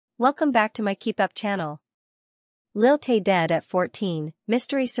Welcome back to my KEEPUP channel. Lil Tay dead at 14,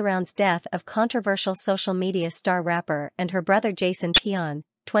 mystery surrounds death of controversial social media star rapper and her brother Jason Tion,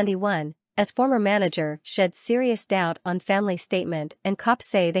 21, as former manager sheds serious doubt on family statement and cops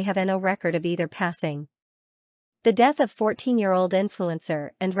say they have no record of either passing. The death of 14-year-old influencer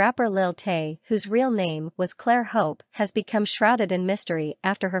and rapper Lil Tay, whose real name was Claire Hope, has become shrouded in mystery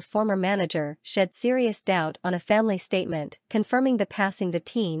after her former manager shed serious doubt on a family statement confirming the passing the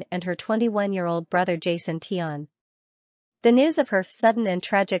teen and her 21-year-old brother Jason Tion. The news of her sudden and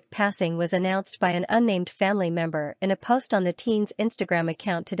tragic passing was announced by an unnamed family member in a post on the teen's Instagram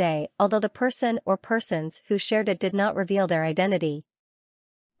account today, although the person or persons who shared it did not reveal their identity.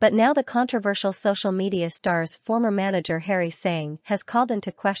 But now the controversial social media star's former manager Harry Sang has called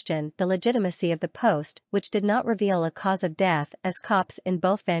into question the legitimacy of the post, which did not reveal a cause of death, as cops in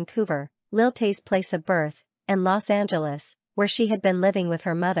both Vancouver, Lil Tay's place of birth, and Los Angeles, where she had been living with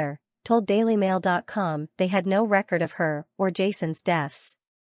her mother, told DailyMail.com they had no record of her or Jason's deaths.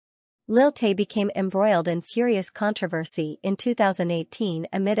 Lil Tay became embroiled in furious controversy in 2018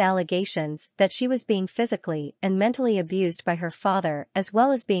 amid allegations that she was being physically and mentally abused by her father as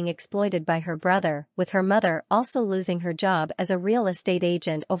well as being exploited by her brother, with her mother also losing her job as a real estate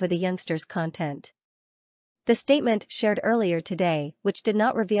agent over the youngster's content. The statement shared earlier today, which did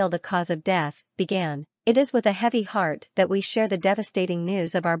not reveal the cause of death, began, "It is with a heavy heart that we share the devastating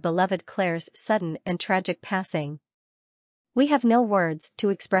news of our beloved Claire's sudden and tragic passing. We have no words to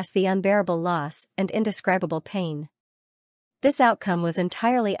express the unbearable loss and indescribable pain. This outcome was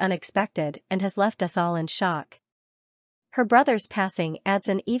entirely unexpected and has left us all in shock. Her brother's passing adds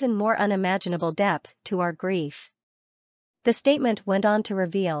an even more unimaginable depth to our grief." The statement went on to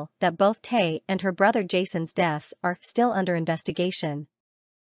reveal that both Tay and her brother Jason's deaths are still under investigation.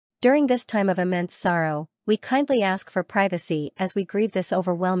 "During this time of immense sorrow, we kindly ask for privacy as we grieve this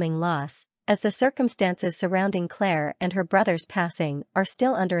overwhelming loss, as the circumstances surrounding Claire and her brother's passing are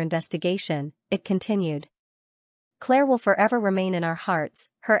still under investigation," it continued. "Claire will forever remain in our hearts,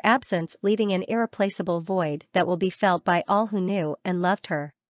 her absence leaving an irreplaceable void that will be felt by all who knew and loved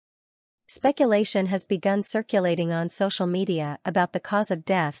her." Speculation has begun circulating on social media about the cause of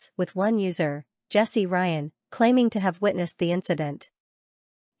deaths, with one user, Jesse Ryan, claiming to have witnessed the incident.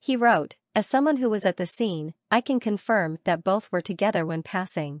 He wrote, "As someone who was at the scene, I can confirm that both were together when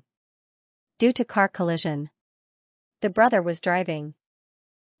passing. Due to car collision. The brother was driving.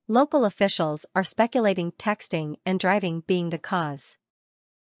 Local officials are speculating texting and driving being the cause.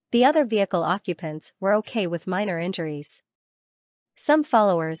 The other vehicle occupants were okay with minor injuries." Some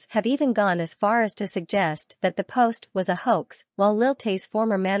followers have even gone as far as to suggest that the post was a hoax, while Lil Tay's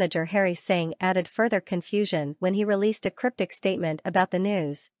former manager Harry Sang added further confusion when he released a cryptic statement about the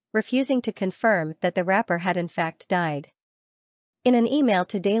news, refusing to confirm that the rapper had in fact died. In an email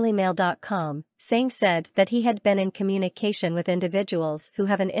to DailyMail.com, Sang said that he had been in communication with individuals who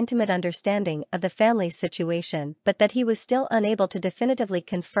have an intimate understanding of the family's situation, but that he was still unable to definitively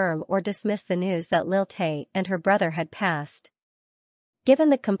confirm or dismiss the news that Lil Tay and her brother had passed. "Given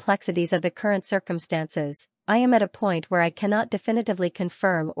the complexities of the current circumstances, I am at a point where I cannot definitively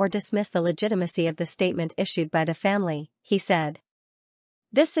confirm or dismiss the legitimacy of the statement issued by the family," he said.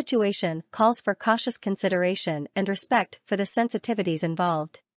 "This situation calls for cautious consideration and respect for the sensitivities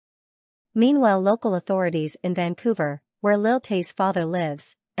involved." Meanwhile, local authorities in Vancouver, where Lil Tay's father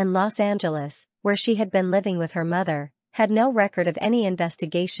lives, and Los Angeles, where she had been living with her mother, had no record of any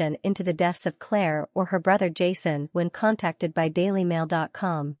investigation into the deaths of Claire or her brother Jason when contacted by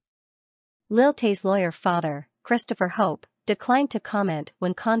DailyMail.com. Lil Tay's lawyer father, Christopher Hope, declined to comment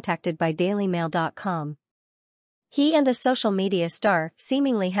when contacted by DailyMail.com. He and the social media star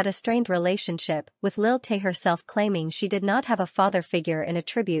seemingly had a strained relationship, with Lil Tay herself claiming she did not have a father figure in a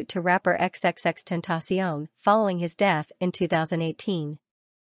tribute to rapper XXXTentacion following his death in 2018.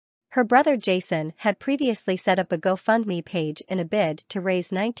 Her brother Jason had previously set up a GoFundMe page in a bid to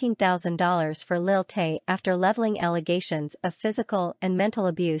raise $19,000 for Lil Tay after leveling allegations of physical and mental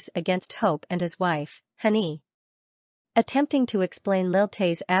abuse against Hope and his wife, Honey. Attempting to explain Lil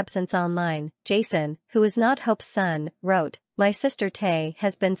Tay's absence online, Jason, who is not Hope's son, wrote, "My sister Tay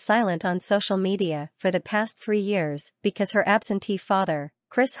has been silent on social media for the past 3 years because her absentee father,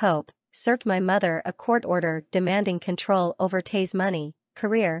 Chris Hope, served my mother a court order demanding control over Tay's money,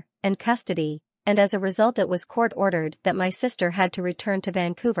 career, and custody, and as a result it was court-ordered that my sister had to return to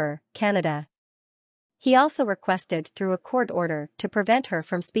Vancouver, Canada." He also requested through a court order to prevent her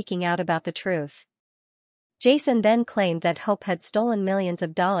from speaking out about the truth. Jason then claimed that Hope had stolen millions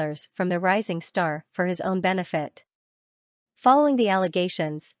of dollars from the rising star for his own benefit. Following the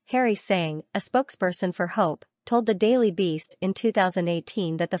allegations, Harry Sang, a spokesperson for Hope, told the Daily Beast in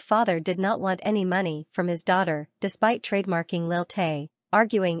 2018 that the father did not want any money from his daughter, despite trademarking Lil Tay,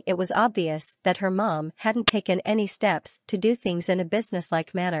 arguing it was obvious that her mom hadn't taken any steps to do things in a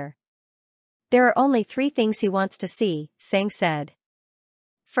businesslike manner. There are only 3 things he wants to see, Sang said.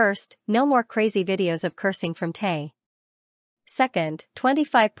 First, no more crazy videos of cursing from Tay. Second,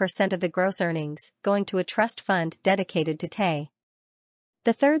 25% of the gross earnings going to a trust fund dedicated to Tay.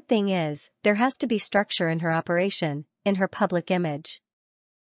 The third thing is, there has to be structure in her operation, in her public image.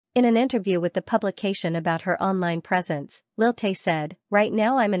 In an interview with the publication about her online presence, Lil Tay said, "Right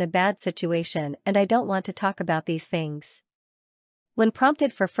now I'm in a bad situation and I don't want to talk about these things." When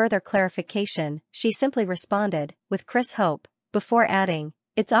prompted for further clarification, she simply responded, with Chris Hope, before adding,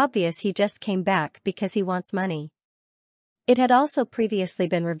 "It's obvious he just came back because he wants money." It had also previously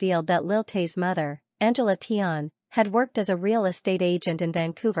been revealed that Lil Tay's mother, Angela Tian, had worked as a real estate agent in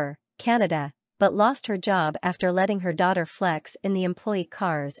Vancouver, Canada, but lost her job after letting her daughter flex in the employee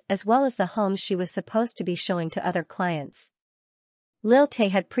cars as well as the homes she was supposed to be showing to other clients. Lil Tay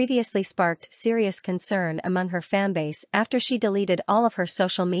had previously sparked serious concern among her fanbase after she deleted all of her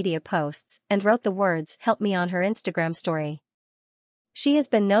social media posts and wrote the words "Help me" on her Instagram story. She has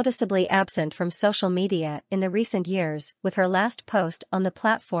been noticeably absent from social media in the recent years, with her last post on the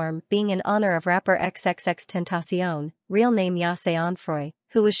platform being in honor of rapper XXXTentacion, real name Yase Onfroy,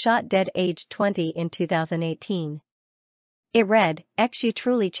 who was shot dead aged 20 in 2018. It read, "X, you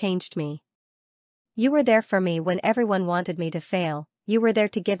truly changed me. You were there for me when everyone wanted me to fail, you were there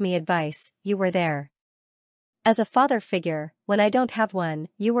to give me advice, you were there as a father figure, when I don't have one,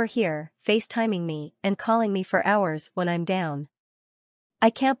 you were here, FaceTiming me and calling me for hours when I'm down. I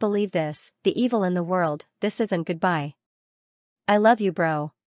can't believe this, the evil in the world, this isn't goodbye. I love you,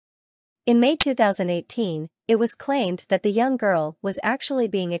 bro." In May 2018, it was claimed that the young girl was actually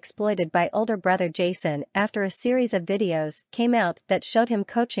being exploited by older brother Jason after a series of videos came out that showed him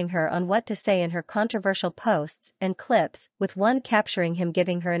coaching her on what to say in her controversial posts and clips, with one capturing him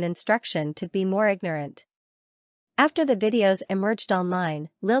giving her an instruction to be more ignorant. After the videos emerged online,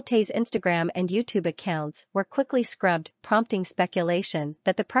 Lil Tay's Instagram and YouTube accounts were quickly scrubbed, prompting speculation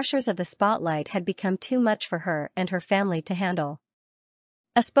that the pressures of the spotlight had become too much for her and her family to handle.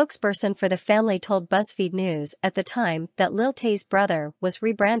 A spokesperson for the family told BuzzFeed News at the time that Lil Tay's brother was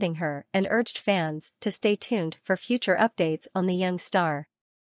rebranding her and urged fans to stay tuned for future updates on the young star.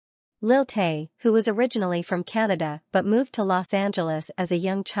 Lil Tay, who was originally from Canada but moved to Los Angeles as a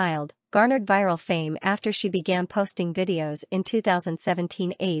young child, garnered viral fame after she began posting videos in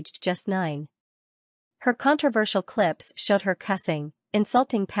 2017 aged just 9. Her controversial clips showed her cussing,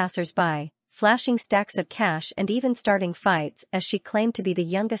 insulting passers-by, flashing stacks of cash and even starting fights as she claimed to be the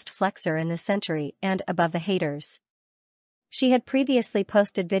youngest flexer in the century and above the haters. She had previously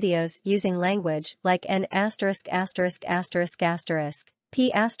posted videos using language like N***********,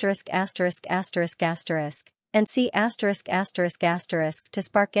 P*********, and C******* to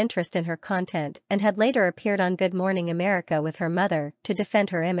spark interest in her content, and had later appeared on Good Morning America with her mother to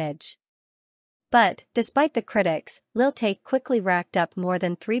defend her image. But, despite the critics, Lil Tay quickly racked up more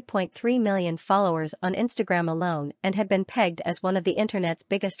than 3.3 million followers on Instagram alone and had been pegged as one of the internet's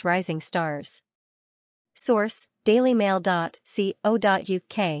biggest rising stars. Source: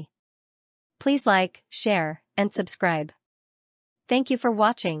 dailymail.co.uk. Please like, share, and subscribe. Thank you for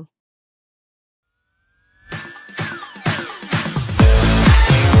watching.